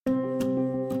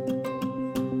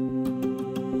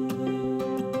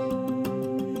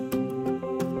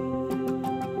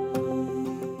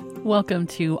Welcome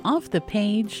to Off the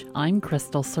Page. I'm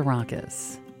Crystal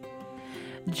Sarakas.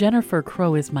 Jennifer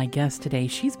Crow is my guest today.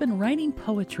 She's been writing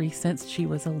poetry since she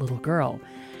was a little girl.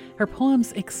 Her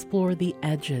poems explore the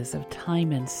edges of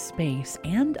time and space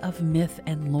and of myth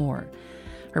and lore.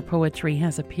 Her poetry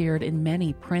has appeared in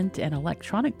many print and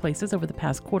electronic places over the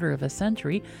past quarter of a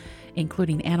century,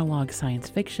 including Analog Science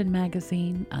Fiction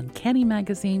Magazine, Uncanny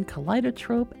Magazine,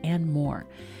 Kaleidotrope, and more.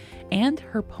 And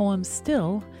her poem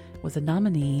Still was a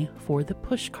nominee for the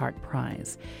Pushcart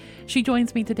Prize. She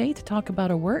joins me today to talk about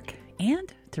her work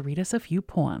and to read us a few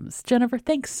poems. Jennifer,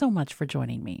 thanks so much for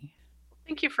joining me.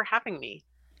 Thank you for having me.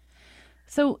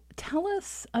 So tell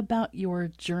us about your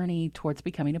journey towards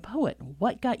becoming a poet.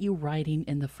 What got you writing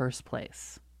in the first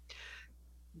place?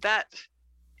 That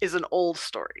is an old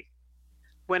story.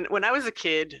 When I was a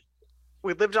kid,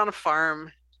 we lived on a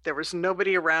farm. There was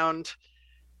nobody around.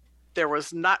 There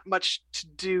was not much to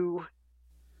do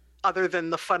other than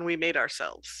the fun we made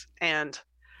ourselves. And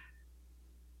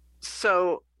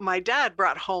so my dad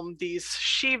brought home these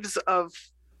sheaves of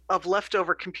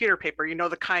leftover computer paper,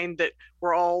 the kind that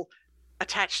were all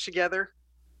attached together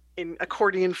in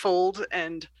accordion fold.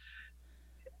 And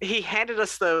he handed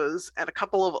us those and a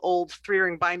couple of old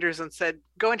 3-ring binders and said,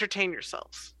 go entertain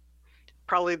yourselves.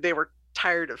 Probably they were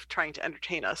tired of trying to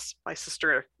entertain us. My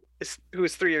sister, who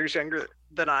is 3 years younger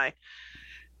than I,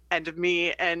 and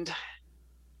me. And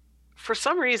for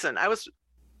some reason, I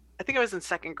think I was in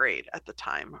second grade at the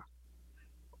time.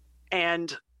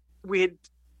 And we had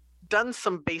done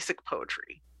some basic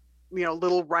poetry,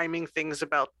 little rhyming things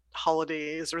about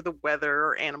holidays or the weather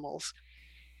or animals.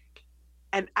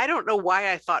 And I don't know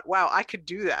why I thought, wow, I could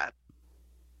do that.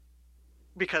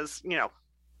 Because,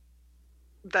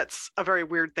 that's a very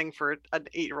weird thing for an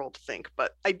 8-year-old to think,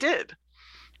 but I did.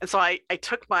 And so I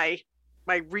took my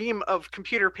ream of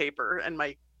computer paper and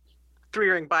my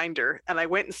 3-ring binder, and I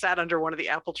went and sat under one of the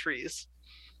apple trees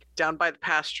down by the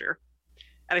pasture,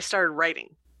 and I started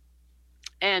writing.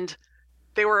 And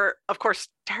they were, of course,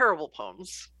 terrible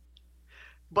poems,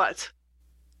 but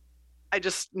I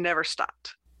just never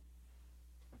stopped.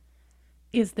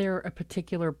 Is there a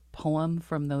particular poem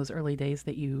from those early days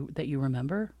that you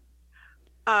remember?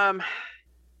 Let's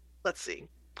see.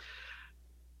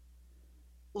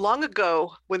 Long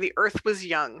ago, when the earth was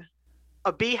young,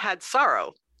 a bee had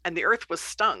sorrow, and the earth was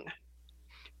stung.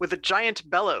 With a giant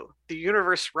bellow, the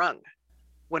universe rung,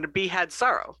 when a bee had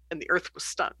sorrow, and the earth was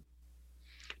stung.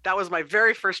 That was my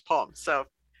very first poem. So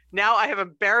now I have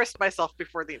embarrassed myself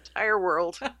before the entire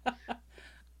world.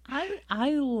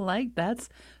 I like that's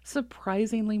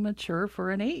surprisingly mature for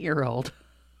an 8-year-old.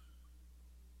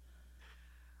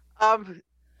 Yeah,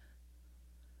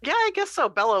 I guess so.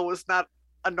 Bellow was not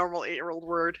a normal 8-year-old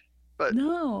word, but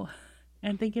No.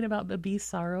 And thinking about the bee's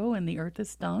sorrow and the earth is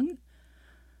stung?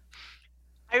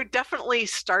 I definitely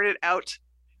started out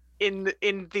in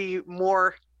the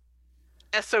more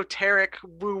esoteric,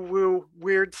 woo-woo,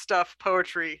 weird stuff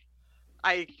poetry.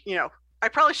 I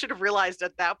probably should have realized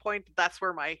at that point that's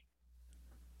where my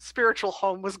spiritual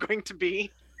home was going to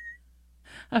be.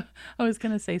 I was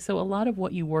going to say, so a lot of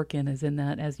what you work in is in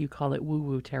that, as you call it,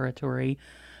 woo-woo territory.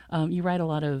 You write a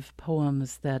lot of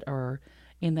poems that are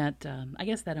in that, I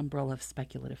guess, that umbrella of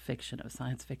speculative fiction, of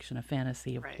science fiction, of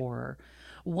fantasy, of Right. horror.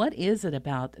 What is it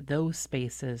about those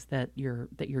spaces that you're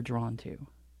drawn to?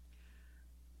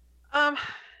 Um,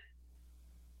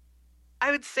 I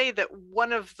would say that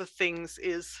one of the things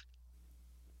is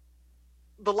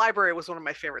the library was one of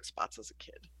my favorite spots as a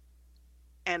kid.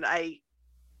 And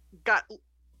got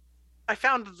I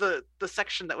found the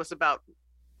section that was about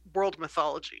world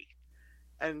mythology,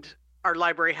 and our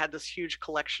library had this huge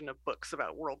collection of books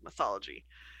about world mythology.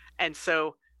 And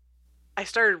so I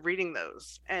started reading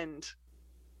those and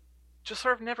just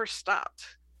sort of never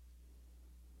stopped.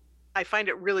 I find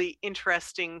it really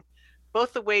interesting,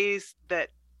 both the ways that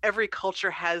every culture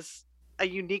has a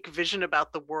unique vision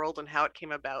about the world and how it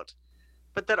came about,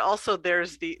 but that also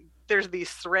there's these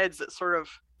threads that sort of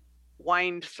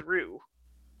wind through,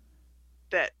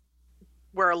 that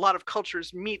where a lot of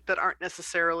cultures meet that aren't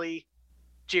necessarily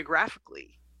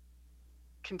geographically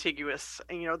contiguous.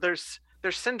 And there's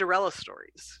Cinderella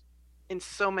stories in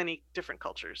so many different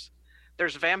cultures.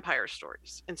 There's vampire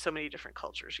stories in so many different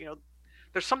cultures.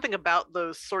 There's something about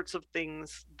those sorts of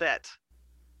things that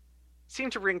seem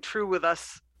to ring true with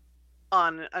us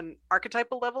on an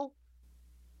archetypal level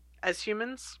as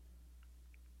humans.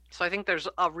 So I think there's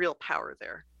a real power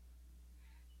there.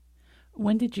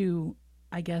 When did you,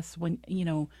 I guess, when,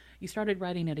 you started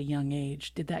writing at a young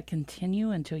age, did that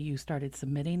continue until you started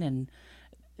submitting and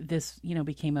this,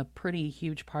 became a pretty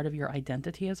huge part of your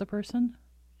identity as a person?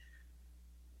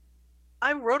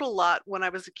 I wrote a lot when I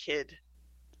was a kid.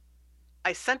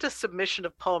 I sent a submission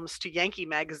of poems to Yankee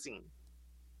Magazine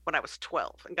when I was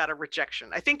 12 and got a rejection.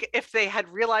 I think if they had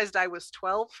realized I was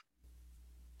 12,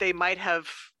 they might have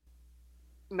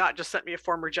not just sent me a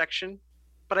form rejection,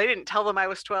 but I didn't tell them I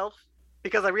was 12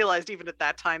 because I realized even at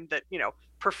that time that,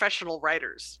 professional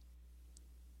writers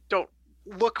don't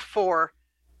look for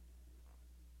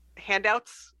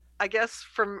handouts, I guess,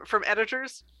 from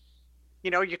editors.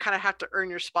 You kind of have to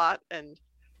earn your spot. And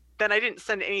then I didn't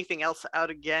send anything else out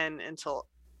again until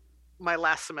my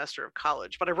last semester of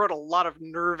college, but I wrote a lot of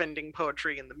nerve-ending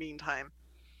poetry in the meantime.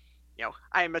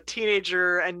 I am a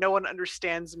teenager and no one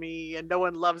understands me and no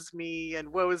one loves me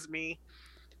and woes me.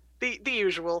 The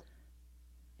usual.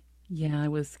 Yeah, I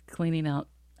was cleaning out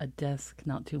a desk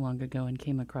not too long ago and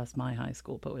came across my high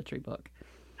school poetry book.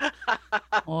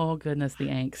 Oh goodness, the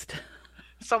angst.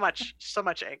 So much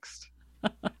angst.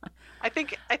 I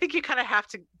think you kind of have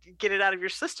to get it out of your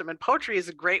system, and poetry is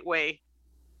a great way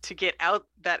to get out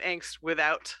that angst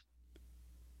without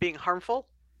being harmful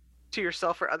to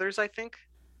yourself or others, I think.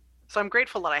 So I'm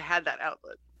grateful that I had that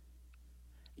outlet.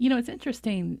 It's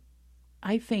interesting.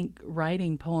 I think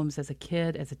writing poems as a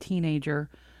kid, as a teenager,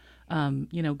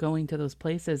 going to those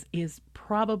places is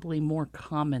probably more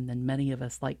common than many of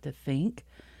us like to think.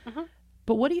 Mm-hmm.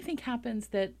 But what do you think happens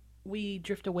that we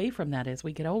drift away from that as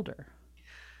we get older?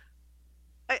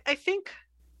 I think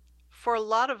for a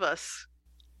lot of us,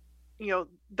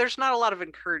 there's not a lot of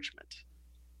encouragement.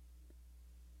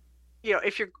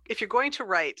 If you're going to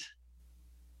write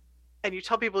and you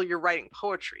tell people you're writing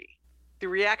poetry, the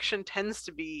reaction tends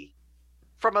to be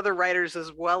from other writers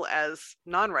as well as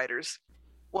non-writers.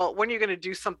 Well, when are you going to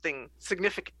do something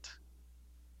significant?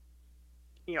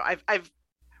 I've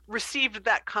received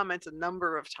that comment a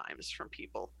number of times from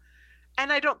people,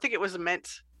 and I don't think it was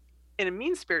meant in a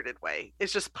mean-spirited way.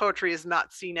 It's just poetry is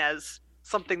not seen as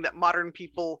something that modern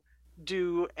people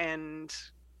do and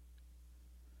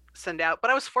send out.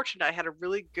 But I was fortunate. I had a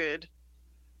really good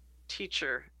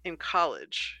teacher in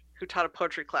college who taught a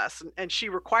poetry class, and she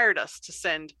required us to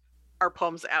send our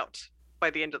poems out by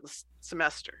the end of the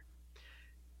semester.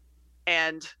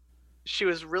 And she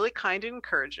was really kind and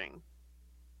encouraging,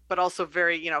 but also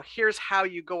very, here's how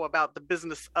you go about the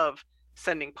business of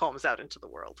sending poems out into the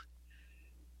world.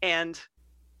 And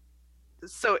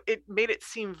so it made it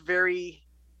seem a very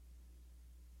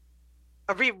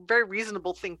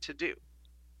reasonable thing to do.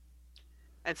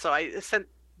 And so I sent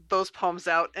those poems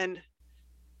out, and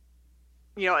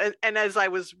and as I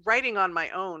was writing on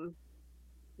my own,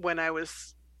 when I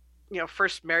was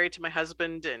first married to my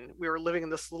husband and we were living in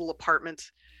this little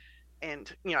apartment,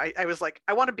 and I was like,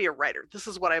 I want to be a writer. This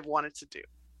is what I've wanted to do.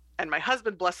 And my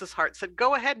husband, bless his heart, said,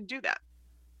 go ahead and do that.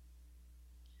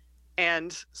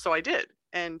 And so I did,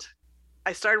 and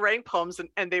I started writing poems,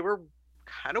 and they were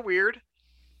kind of weird.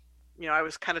 I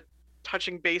was kind of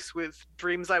touching base with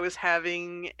dreams I was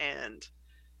having and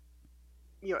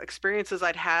experiences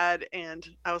I'd had, and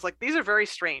I was like, these are very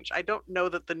strange. I don't know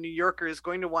that the New Yorker is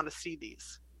going to want to see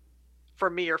these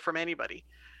from me or from anybody.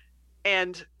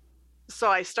 And so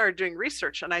I started doing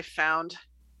research, and I found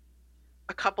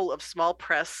a couple of small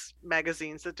press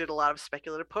magazines that did a lot of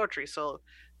speculative poetry. So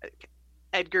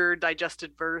Edgar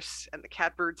Digested Verse and the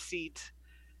Catbird Seat,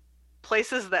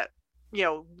 places that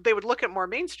they would look at more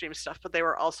mainstream stuff, but they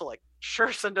were also like,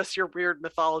 sure, send us your weird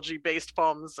mythology based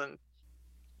poems. And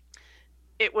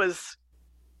it was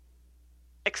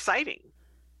exciting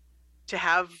to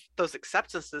have those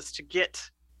acceptances, to get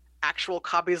actual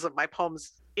copies of my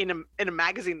poems in a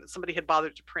magazine that somebody had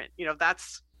bothered to print.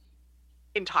 That's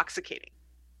intoxicating.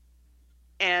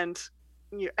 And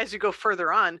as you go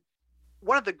further on,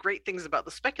 one of the great things about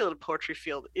the speculative poetry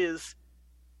field is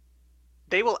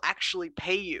they will actually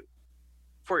pay you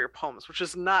for your poems, which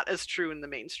is not as true in the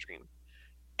mainstream.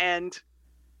 And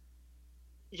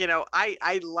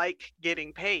I like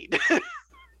getting paid.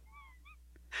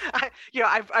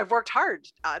 I've worked hard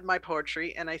on my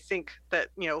poetry, and I think that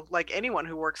like anyone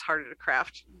who works hard at a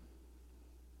craft,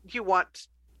 you want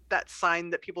that sign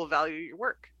that people value your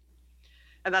work,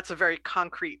 and that's a very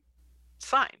concrete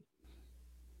sign.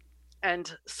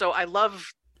 And so I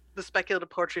love the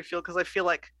speculative poetry field because I feel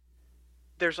like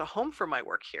there's a home for my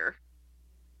work here,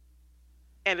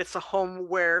 and it's a home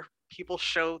where people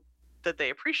show that they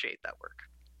appreciate that work.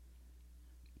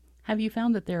 Have you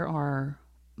found that there are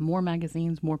more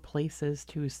magazines, more places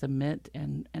to submit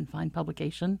and find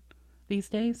publication these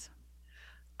days?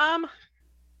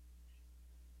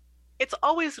 It's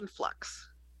always in flux.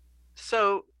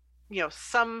 So,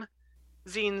 some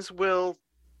zines will,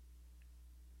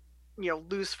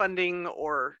 lose funding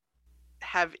or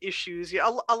have issues.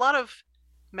 A lot of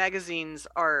magazines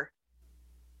are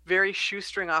very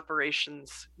shoestring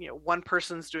operations. One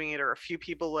person's doing it or a few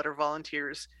people that are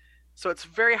volunteers. So it's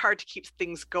very hard to keep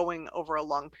things going over a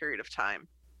long period of time.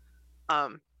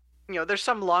 There's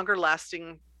some longer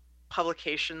lasting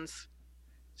publications.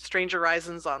 Strange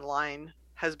Horizons Online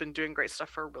has been doing great stuff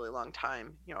for a really long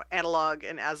time. Analog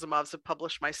and Asimov's have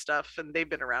published my stuff, and they've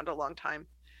been around a long time.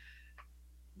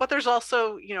 But there's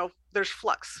also, there's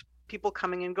flux, people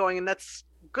coming and going, and that's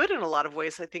good in a lot of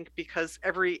ways, I think, because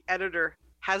every editor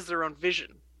has their own vision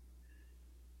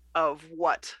of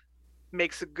what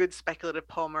makes a good speculative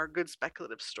poem or a good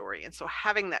speculative story. And so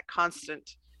having that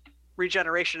constant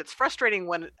regeneration, it's frustrating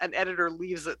when an editor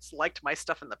leaves that's liked my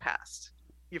stuff in the past.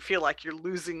 You feel like you're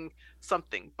losing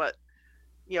something, but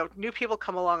new people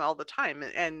come along all the time,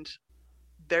 and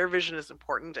their vision is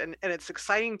important, and it's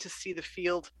exciting to see the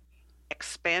field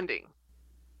expanding,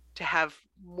 to have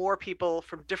more people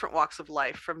from different walks of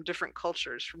life, from different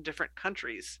cultures, from different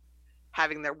countries,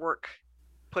 having their work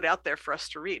put out there for us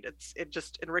to read. It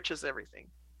just enriches everything.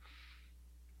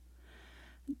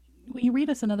 Will you read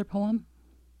us another poem?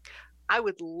 I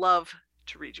would love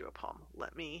to read you a poem.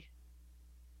 Let me.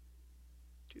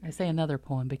 I say another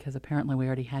poem because apparently we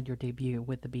already had your debut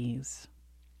with the bees.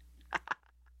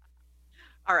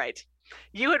 All right.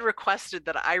 You had requested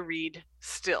that I read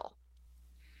Still,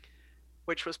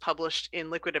 which was published in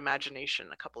Liquid Imagination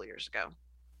a couple of years ago.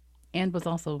 And was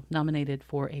also nominated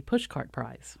for a Pushcart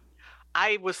Prize.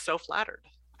 I was so flattered.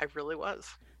 I really was.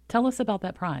 Tell us about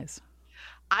that prize.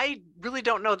 I really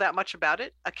don't know that much about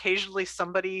it. Occasionally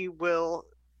somebody will,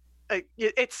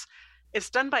 it's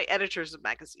done by editors of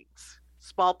magazines,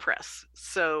 small press.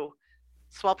 So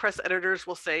small press editors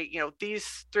will say,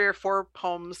 these 3 or 4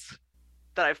 poems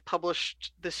that I've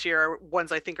published this year are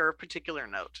ones I think are of particular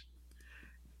note.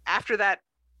 After that,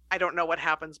 I don't know what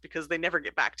happens because they never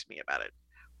get back to me about it.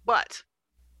 But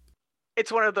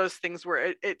it's one of those things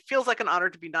where it feels like an honor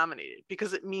to be nominated,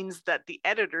 because it means that the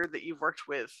editor that you've worked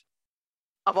with,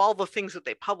 of all the things that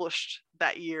they published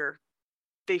that year,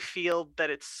 they feel that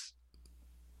it's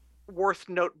worth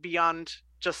note beyond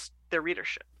just their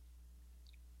readership.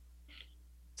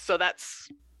 So that's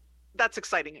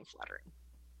exciting and flattering.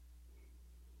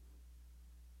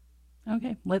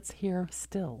 Okay, let's hear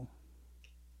Still.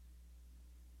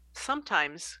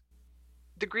 Sometimes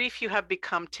the grief you have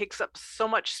become takes up so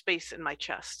much space in my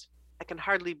chest, I can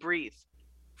hardly breathe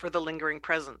for the lingering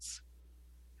presence.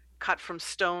 Cut from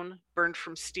stone, burned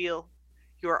from steel,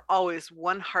 you are always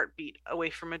one heartbeat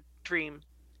away from a dream,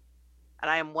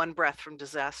 and I am one breath from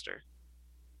disaster.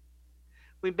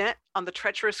 We met on the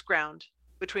treacherous ground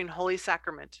between Holy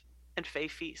Sacrament and Fey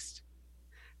Feast,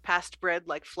 passed bread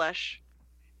like flesh,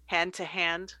 hand to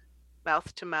hand,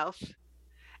 mouth to mouth,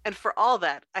 and for all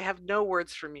that, I have no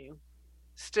words from you.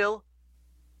 Still,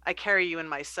 I carry you in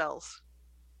my cells.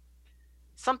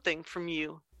 Something from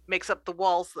you makes up the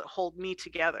walls that hold me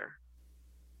together.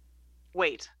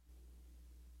 Wait.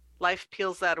 Life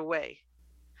peels that away.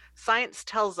 Science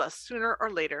tells us sooner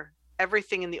or later,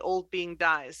 everything in the old being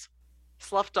dies,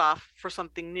 sloughed off for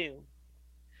something new.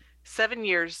 7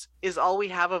 years is all we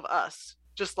have of us,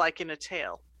 just like in a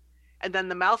tale. And then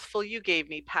the mouthful you gave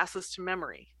me passes to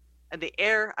memory, and the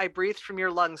air I breathed from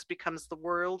your lungs becomes the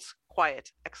world's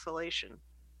quiet exhalation.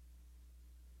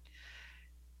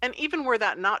 And even were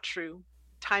that not true,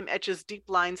 time etches deep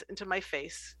lines into my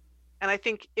face, and I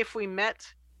think if we met,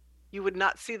 you would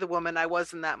not see the woman I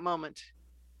was in that moment,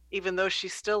 even though she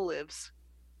still lives,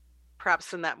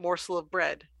 perhaps in that morsel of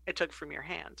bread I took from your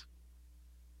hand.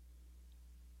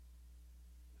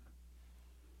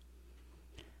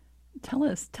 Tell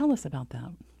us about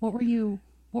that. What were you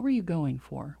going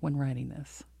for when writing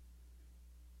this?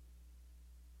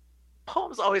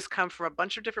 Poems always come from a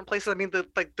bunch of different places. I mean,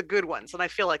 the good ones, and I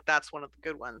feel like that's one of the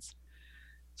good ones.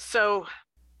 So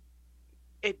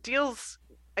it deals,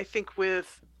 I think,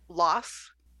 with loss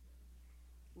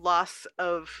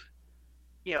of,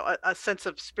 a sense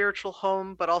of spiritual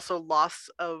home, but also loss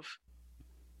of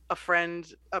a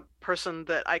friend, a person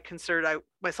that I considered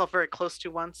myself very close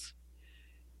to once,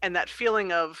 and that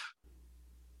feeling of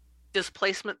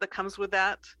displacement that comes with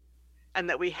that, and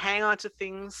that we hang on to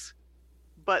things,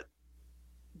 but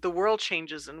the world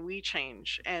changes and we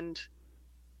change, and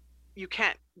you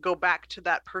can't go back to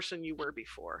that person you were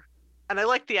before. And I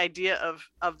like the idea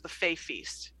of the Fey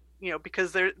Feast,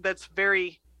 because that's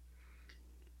very,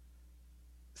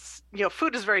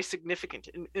 food is very significant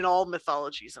in all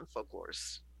mythologies and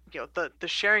folklores. The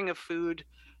sharing of food,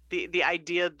 the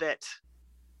idea that,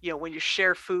 when you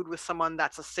share food with someone,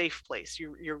 that's a safe place.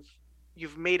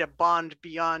 You've made a bond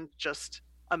beyond just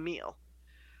a meal.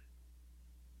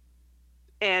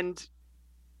 And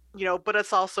but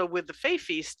it's also with the Fae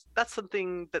Feast, that's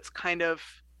something that's kind of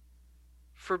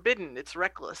forbidden. It's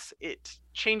reckless. It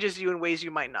changes you in ways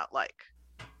you might not like.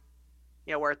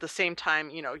 Where at the same time,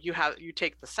 you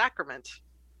take the sacrament,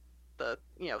 the,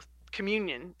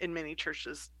 communion in many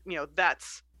churches,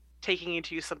 that's taking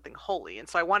into you something holy. And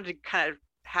so I wanted to kind of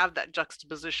have that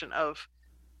juxtaposition of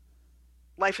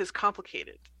life is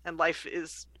complicated and life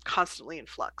is constantly in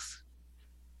flux.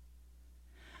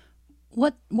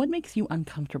 What makes you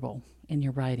uncomfortable in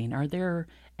your writing? Are there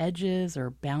edges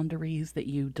or boundaries that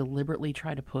you deliberately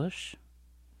try to push?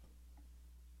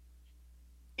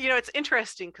 It's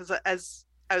interesting because as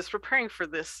I was preparing for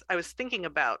this, I was thinking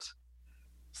about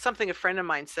something a friend of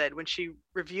mine said when she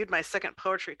reviewed my second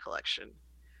poetry collection.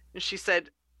 And she said,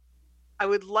 I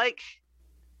would like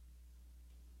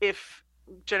if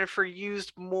Jennifer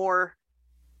used more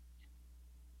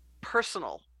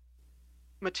personal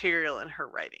material in her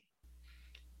writing.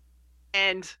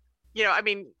 And,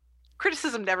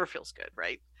 criticism never feels good,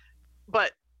 right?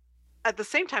 But at the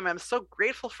same time, I'm so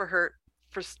grateful for her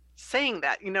for saying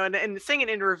that, and saying it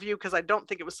in a review, because I don't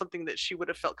think it was something that she would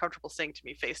have felt comfortable saying to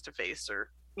me face to face or,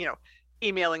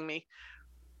 emailing me.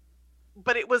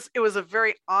 But it was a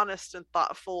very honest and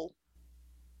thoughtful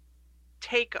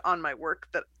take on my work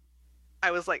that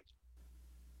I was like,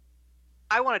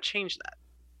 I want to change that.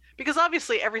 Because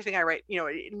obviously everything I write,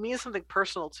 it means something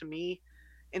personal to me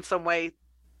in some way.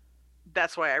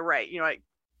 That's why I write.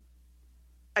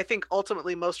 I think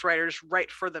ultimately most writers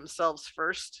write for themselves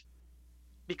first,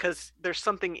 because there's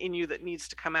something in you that needs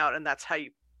to come out, and that's how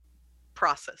you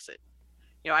process it.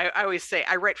 I always say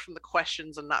I write from the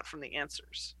questions and not from the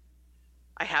answers.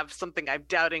 I have something I'm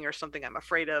doubting or something I'm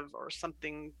afraid of or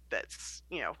something that's,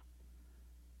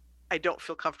 I don't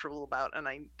feel comfortable about, and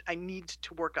I need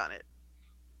to work on it.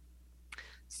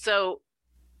 So,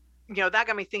 that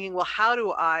got me thinking, well, how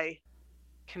do I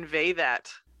convey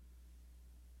that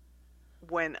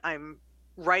when I'm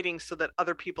writing so that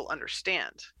other people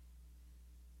understand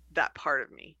that part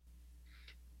of me?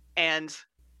 And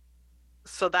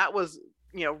so that was,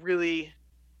 really,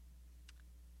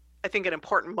 I think, an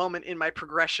important moment in my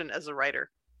progression as a writer.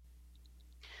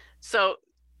 So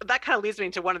that kind of leads me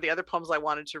into one of the other poems I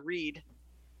wanted to read,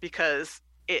 because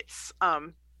it's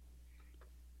kind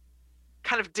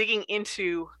of digging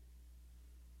into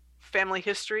family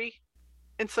history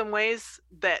in some ways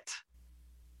that,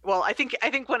 well, I think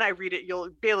when I read it, you'll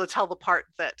be able to tell the part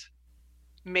that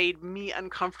made me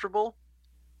uncomfortable,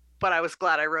 but I was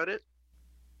glad I wrote it.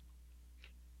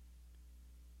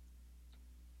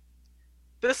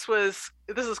 This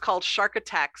is called Shark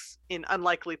Attacks in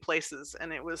Unlikely Places,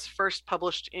 and it was first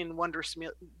published in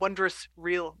Wondrous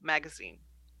Reel magazine.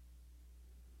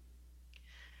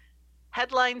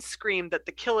 Headlines scream that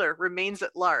the killer remains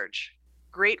at large,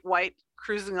 great white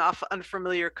cruising off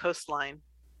unfamiliar coastline,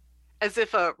 as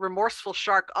if a remorseful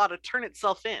shark ought to turn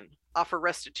itself in, offer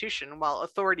restitution, while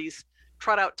authorities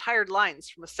trot out tired lines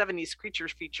from a 70s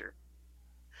creatures feature.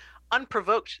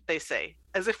 Unprovoked, they say,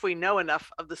 as if we know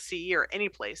enough of the sea or any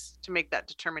place to make that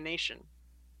determination.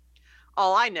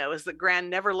 All I know is that Gran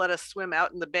never let us swim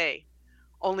out in the bay,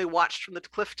 only watched from the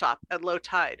cliff top at low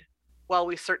tide, while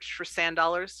we searched for sand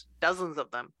dollars, dozens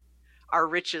of them, our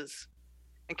riches,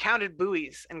 and counted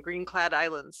buoys and green-clad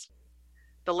islands.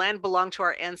 The land belonged to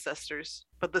our ancestors,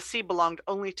 but the sea belonged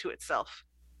only to itself,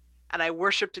 and I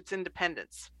worshipped its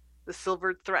independence, the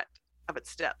silvered threat of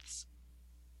its depths.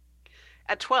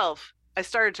 At 12, I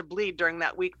started to bleed during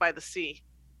that week by the sea,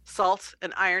 salt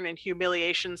and iron and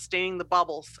humiliation staining the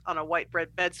bubbles on a white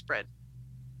bread bedspread.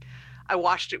 I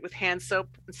washed it with hand soap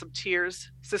and some tears,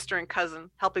 sister and cousin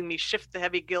helping me shift the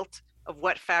heavy guilt of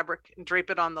wet fabric and drape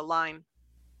it on the line.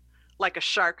 Like a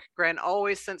shark, Gran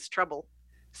always sensed trouble,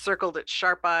 circled it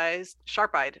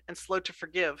sharp-eyed and slow to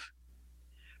forgive.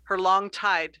 Her long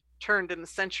tide turned in a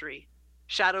century,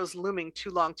 shadows looming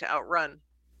too long to outrun.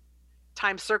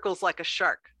 Time circles like a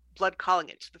shark, blood calling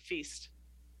it to the feast.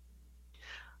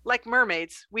 Like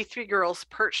mermaids, we three girls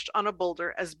perched on a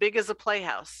boulder as big as a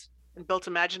playhouse and built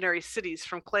imaginary cities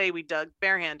from clay we dug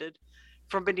barehanded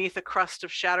from beneath a crust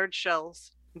of shattered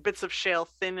shells and bits of shale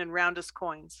thin and round as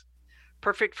coins,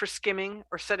 perfect for skimming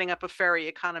or setting up a ferry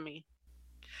economy.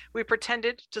 We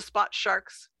pretended to spot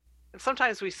sharks, and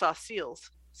sometimes we saw seals,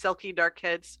 silky dark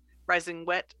heads rising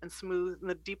wet and smooth in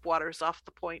the deep waters off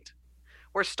the point,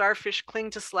 where starfish cling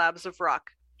to slabs of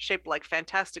rock shaped like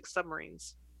fantastic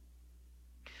submarines.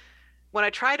 When I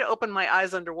try to open my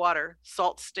eyes underwater,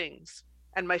 salt stings,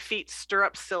 and my feet stir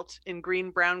up silt in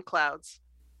green-brown clouds.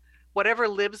 Whatever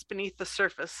lives beneath the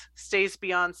surface stays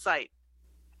beyond sight,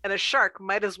 and a shark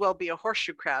might as well be a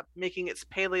horseshoe crab making its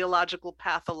paleological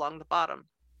path along the bottom.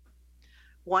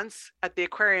 Once, at the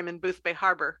aquarium in Boothbay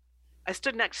Harbor, I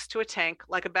stood next to a tank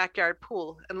like a backyard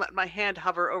pool and let my hand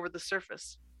hover over the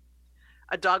surface.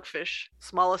 A dogfish,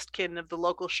 smallest kin of the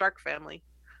local shark family,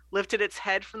 lifted its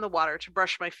head from the water to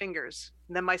brush my fingers,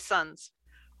 and then my son's,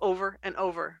 over and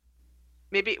over.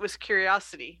 Maybe it was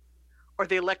curiosity, or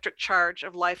the electric charge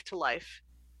of life to life,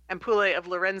 ampulle of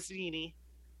Lorenzini,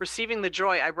 receiving the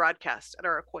joy I broadcast at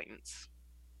our acquaintance.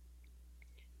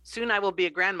 Soon I will be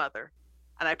a grandmother,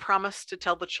 and I promise to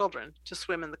tell the children to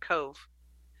swim in the cove.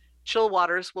 Chill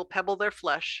waters will pebble their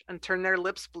flesh and turn their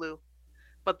lips blue,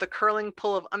 but the curling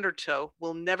pull of undertow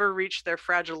will never reach their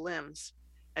fragile limbs,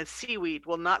 and seaweed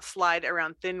will not slide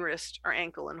around thin wrist or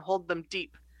ankle and hold them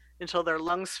deep until their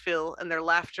lungs fill and their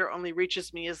laughter only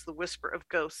reaches me as the whisper of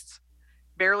ghosts,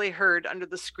 barely heard under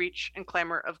the screech and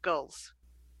clamor of gulls.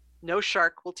 No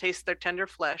shark will taste their tender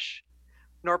flesh,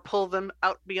 nor pull them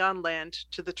out beyond land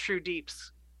to the true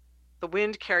deeps. The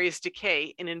wind carries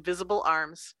decay in invisible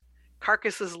arms,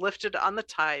 carcasses lifted on the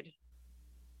tide,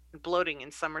 and bloating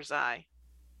in summer's eye.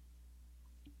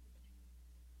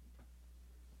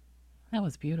 That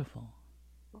was beautiful.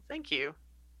 Well, thank you.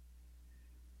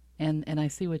 And I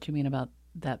see what you mean about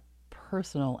that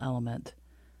personal element.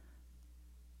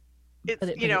 It's,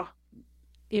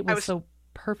 it was so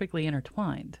perfectly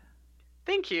intertwined.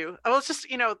 Thank you. Well, it's just,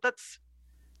 that's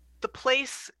the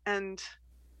place and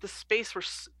the space were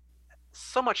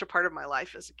so much a part of my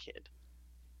life as a kid,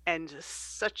 and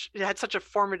it had such a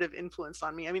formative influence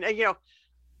on me. I mean, I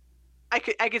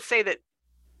could say that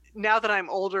now that I'm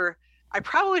older, I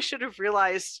probably should have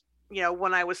realized,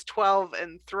 when I was 12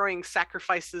 and throwing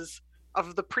sacrifices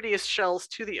of the prettiest shells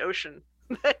to the ocean,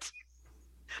 that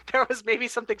there was maybe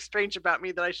something strange about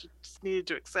me that I just needed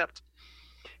to accept.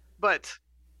 But,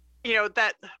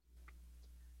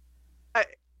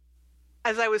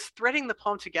 as I was threading the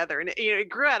poem together, and it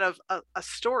grew out of a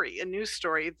news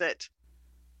story that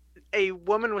a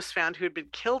woman was found who had been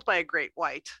killed by a great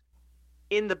white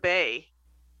in the bay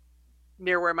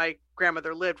near where my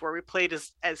grandmother lived, where we played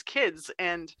as kids.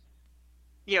 And,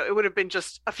 it would have been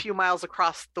just a few miles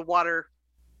across the water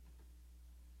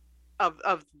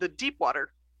of the deep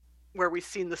water where we've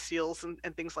seen the seals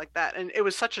and things like that. And it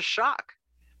was such a shock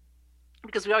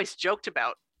because we always joked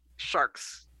about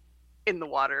sharks in the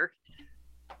water,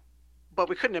 but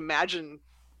we couldn't imagine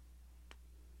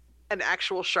an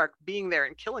actual shark being there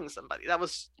and killing somebody. That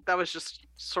was just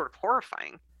sort of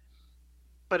horrifying.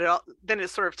 But then it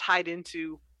sort of tied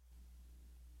into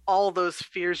all those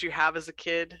fears you have as a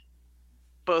kid,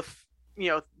 both,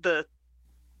 the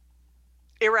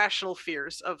irrational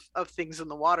fears of things in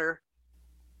the water,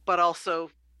 but also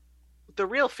the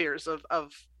real fears of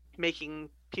making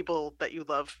people that you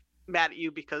love mad at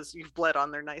you because you've bled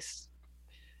on their nice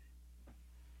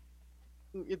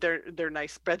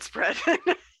bedspread.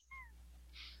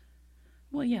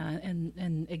 Well, yeah,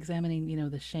 and examining,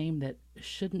 the shame that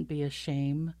shouldn't be a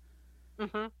shame.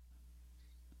 Mm-hmm.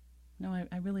 No,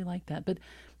 I really like that. But,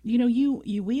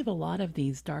 you weave a lot of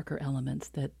these darker elements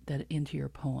that into your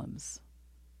poems.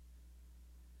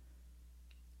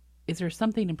 Is there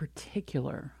something in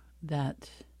particular that,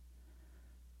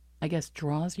 I guess,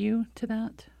 draws you to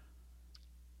that?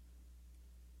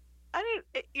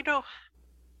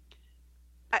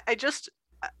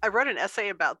 I wrote an essay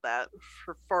about that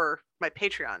for my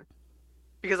Patreon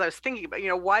because I was thinking about,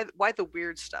 why the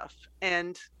weird stuff.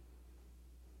 And,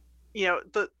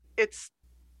 it's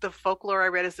the folklore I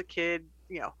read as a kid.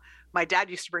 My dad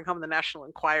used to bring home the National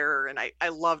Enquirer, and I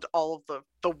loved all of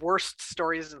the worst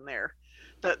stories in there.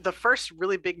 The first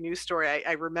really big news story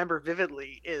I remember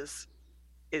vividly is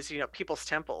People's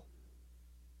Temple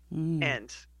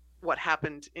and what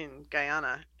happened in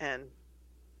Guyana. And,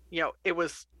 it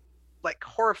was like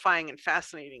horrifying and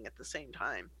fascinating at the same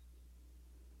time.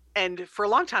 And for a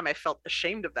long time, I felt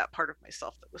ashamed of that part of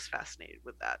myself that was fascinated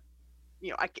with that.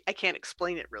 I can't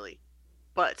explain it really,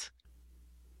 but,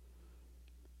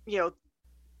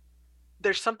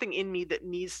 there's something in me that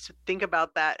needs to think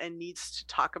about that and needs to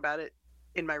talk about it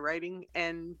in my writing.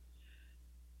 And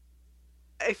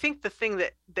I think the thing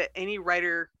that any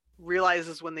writer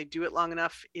realizes when they do it long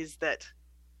enough is that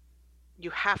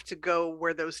you have to go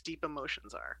where those deep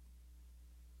emotions are.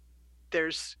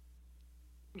 There's,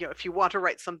 if you want to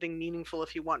write something meaningful,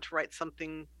 if you want to write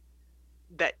something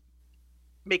that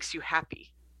makes you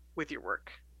happy with your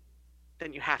work,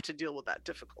 then you have to deal with that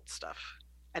difficult stuff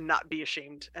and not be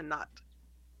ashamed and not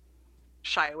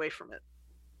shy away from it.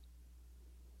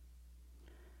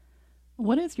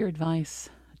 What is your advice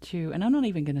to, and I'm not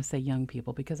even going to say young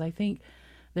people, because I think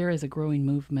there is a growing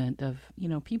movement of,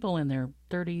 people in their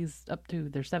 30s up to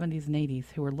their 70s and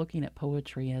 80s who are looking at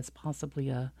poetry as possibly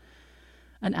a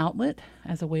an outlet,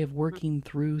 as a way of working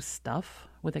through stuff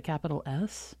with a capital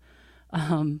S.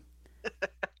 Um,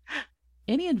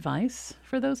 any advice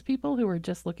for those people who are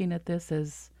just looking at this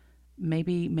as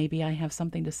maybe I have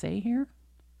something to say here?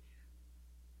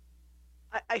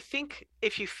 I think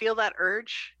if you feel that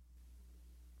urge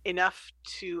enough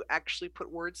to actually put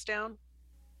words down,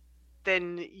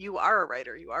 then you are a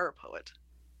writer, you are a poet.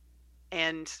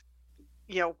 And,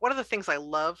 one of the things I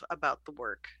love about the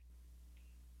work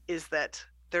is that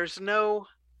there's no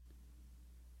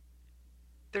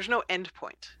end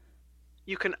point.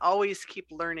 You can always keep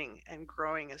learning and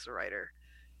growing as a writer.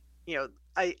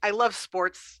 I love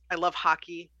sports, I love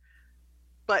hockey,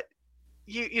 but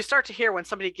you start to hear when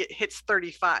somebody hits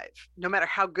 35, no matter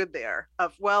how good they are,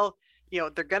 of, well,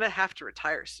 they're going to have to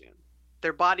retire soon.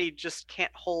 Their body just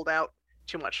can't hold out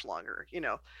too much longer,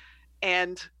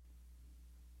 and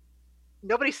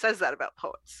nobody says that about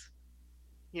poets.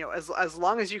 As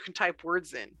long as you can type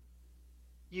words in,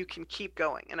 you can keep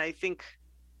going. And I think,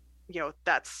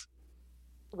 that's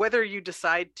whether you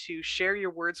decide to share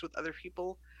your words with other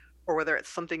people or whether it's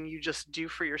something you just do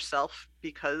for yourself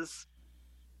because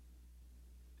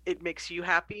it makes you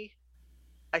happy,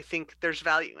 I think there's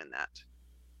value in that.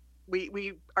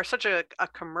 We are such a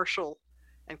commercial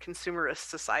and consumerist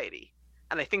society,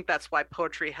 and I think that's why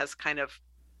poetry has kind of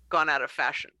gone out of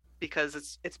fashion,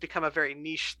 because it's become a very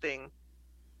niche thing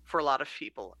for a lot of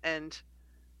people. And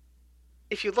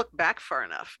if you look back far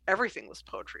enough, everything was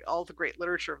poetry. All the great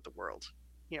literature of the world,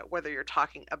 whether you're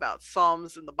talking about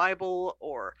Psalms in the Bible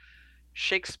or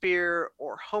Shakespeare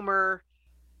or Homer,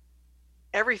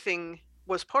 everything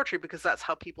was poetry because that's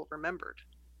how people remembered.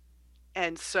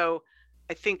 And so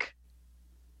I think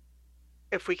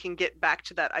if we can get back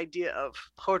to that idea of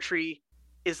poetry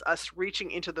is us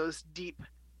reaching into those deep,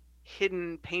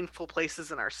 hidden, painful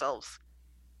places in ourselves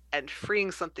and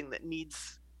freeing something that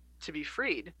needs to be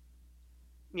freed,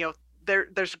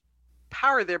 there's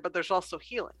power there, but there's also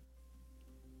healing.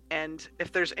 And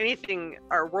if there's anything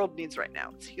our world needs right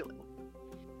now, it's healing.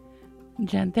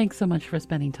 Jen, thanks so much for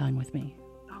spending time with me.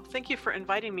 Oh, thank you for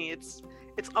inviting me. It's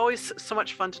always so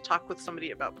much fun to talk with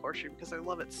somebody about poetry because I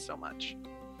love it so much.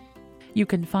 You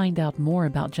can find out more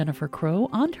about Jennifer Crow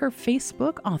on her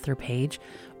Facebook author page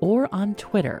or on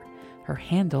Twitter. Her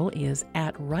handle is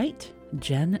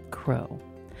 @WriteJenCrow.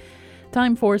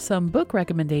 Time for some book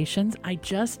recommendations. I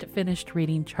just finished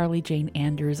reading Charlie Jane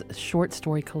Anders' short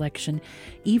story collection,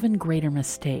 Even Greater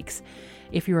Mistakes.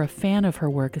 If you're a fan of her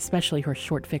work, especially her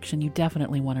short fiction, you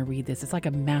definitely want to read this. It's like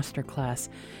a masterclass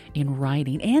in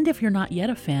writing. And if you're not yet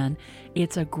a fan,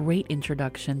 it's a great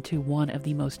introduction to one of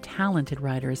the most talented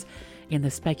writers in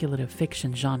the speculative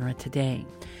fiction genre today.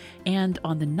 And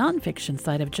on the nonfiction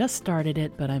side, I've just started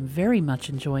it, but I'm very much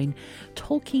enjoying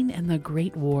Tolkien and the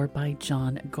Great War by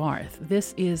John Garth.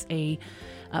 This is a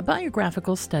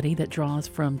biographical study that draws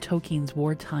from Tolkien's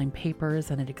wartime papers,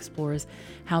 and it explores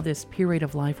how this period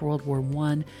of life, World War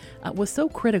I, was so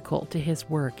critical to his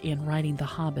work in writing The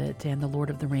Hobbit and The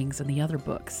Lord of the Rings and the other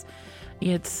books.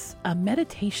 It's a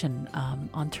meditation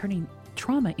on turning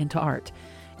trauma into art,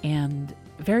 and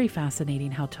very fascinating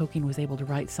how Tolkien was able to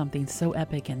write something so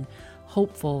epic and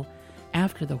hopeful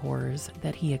after the horrors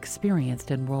that he experienced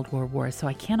in World War I. So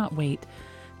I cannot wait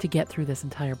to get through this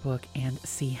entire book and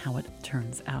see how it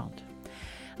turns out.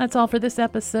 That's all for this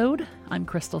episode. I'm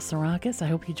Crystal Sarakas. I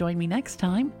hope you join me next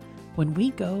time when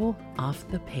we go off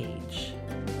the page.